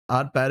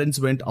our parents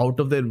went out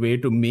of their way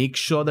to make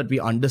sure that we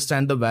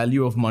understand the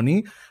value of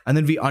money, and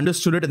then we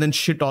understood it and then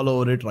shit all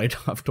over it right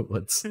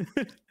afterwards.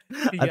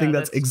 I think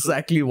that's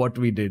exactly what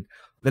we did.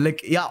 We're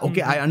like, yeah,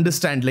 okay, I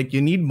understand. Like,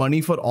 you need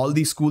money for all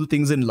these cool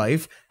things in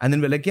life. And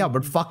then we're like, yeah,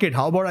 but fuck it.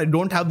 How about I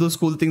don't have those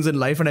cool things in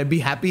life and I be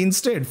happy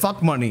instead?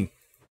 Fuck money.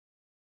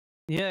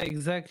 Yeah,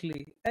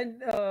 exactly.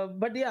 And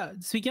but yeah,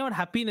 speaking about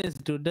happiness,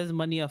 dude, does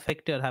money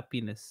affect your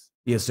happiness?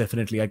 Yes,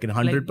 definitely. I can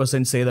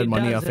 100% say that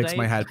money affects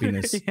my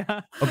happiness.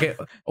 Yeah. Okay,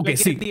 Like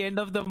see. at the end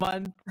of the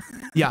month.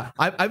 Yeah,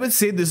 I will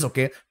say this,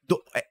 okay?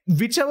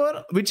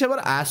 Whichever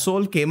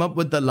asshole came up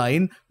with the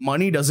line,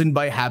 money doesn't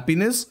buy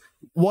happiness,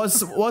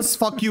 was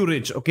fuck you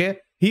rich, okay?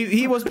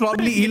 He was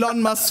probably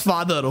Elon Musk's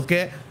father,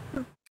 okay?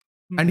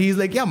 And he's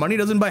like, yeah, money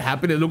doesn't buy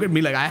happiness. Look at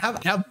me, like I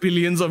have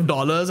billions of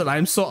dollars and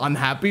I'm so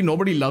unhappy.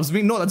 Nobody loves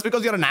me. No, that's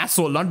because you're an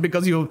asshole, not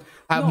because you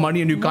have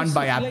money and you can't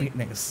buy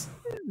happiness.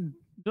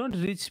 Don't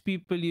rich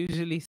people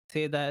usually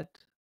say that?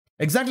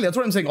 Exactly, that's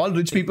what I'm saying. All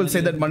rich people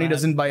say that money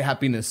doesn't buy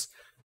happiness.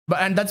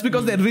 And that's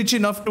because they're rich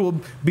enough to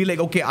be like,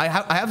 okay, I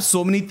have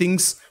so many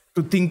things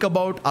to think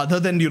about other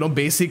than, you know,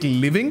 basic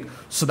living.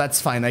 So that's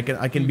fine. I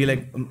can be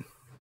like,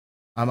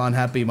 I'm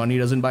unhappy. Money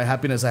doesn't buy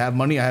happiness. I have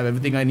money. I have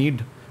everything I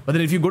need. But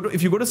then if you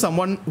go to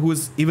someone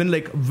who's even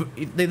like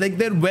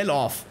they're well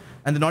off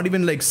and they're not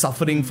even like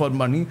suffering for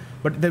money,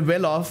 but they're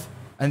well off,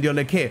 and you're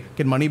like, hey,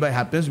 can money buy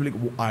happiness? You're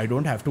like, I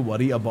don't have to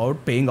worry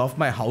about paying off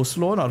my house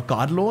loan or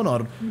car loan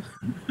or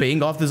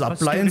paying off this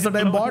appliance that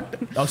I bought,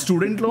 or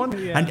student loan.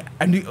 Yeah.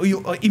 And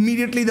you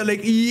immediately they're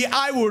like, yeah,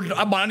 I would.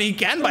 Money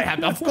can buy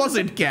happiness. Of course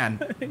it can.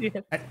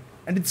 Yeah.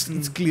 And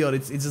it's clear.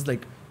 It's just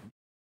like,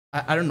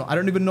 I don't know. I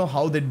don't even know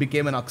how that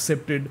became an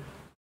accepted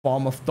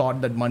form of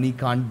thought that money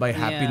can't buy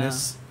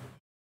happiness.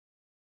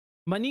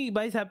 Money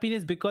buys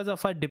happiness because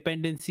of our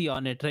dependency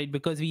on it, right?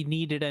 Because we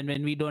need it, and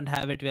when we don't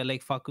have it, we're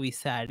like, fuck, we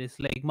sad. It's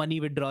like money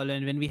withdrawal,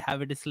 and when we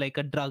have it, it's like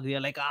a drug. You're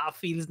like,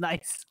 feels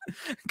nice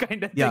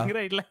kind of thing,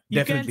 right? Like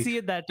you can see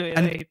it that way,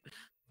 right?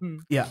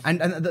 Yeah,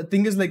 and the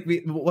thing is, like,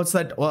 what's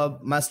that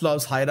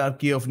Maslow's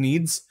hierarchy of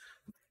needs?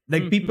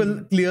 Like,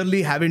 people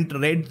clearly haven't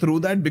read through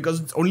that, because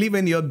it's only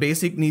when your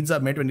basic needs are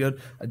met, when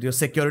your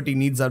security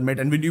needs are met,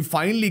 and when you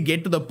finally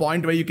get to the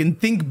point where you can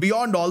think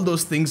beyond all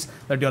those things,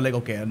 that you're like,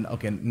 okay,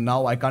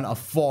 now I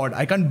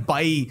can't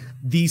buy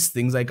these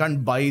things. I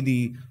can't buy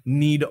the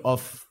need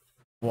of,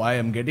 I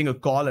am getting a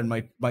call and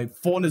my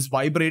phone is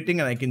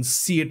vibrating and I can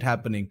see it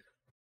happening.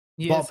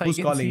 Yes, Bob, I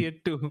can see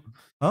it too.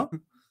 Huh?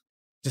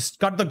 Just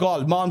cut the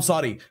call. Mom,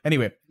 sorry.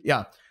 Anyway,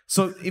 yeah.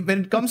 So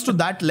when it comes to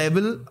that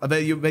level where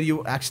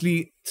you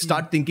actually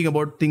start thinking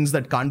about things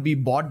that can't be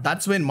bought,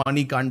 that's when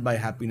money can't buy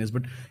happiness.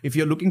 But if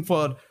you're looking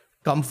for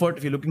comfort,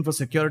 if you're looking for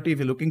security, if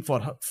you're looking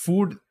for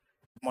food,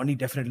 money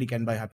definitely can buy happiness.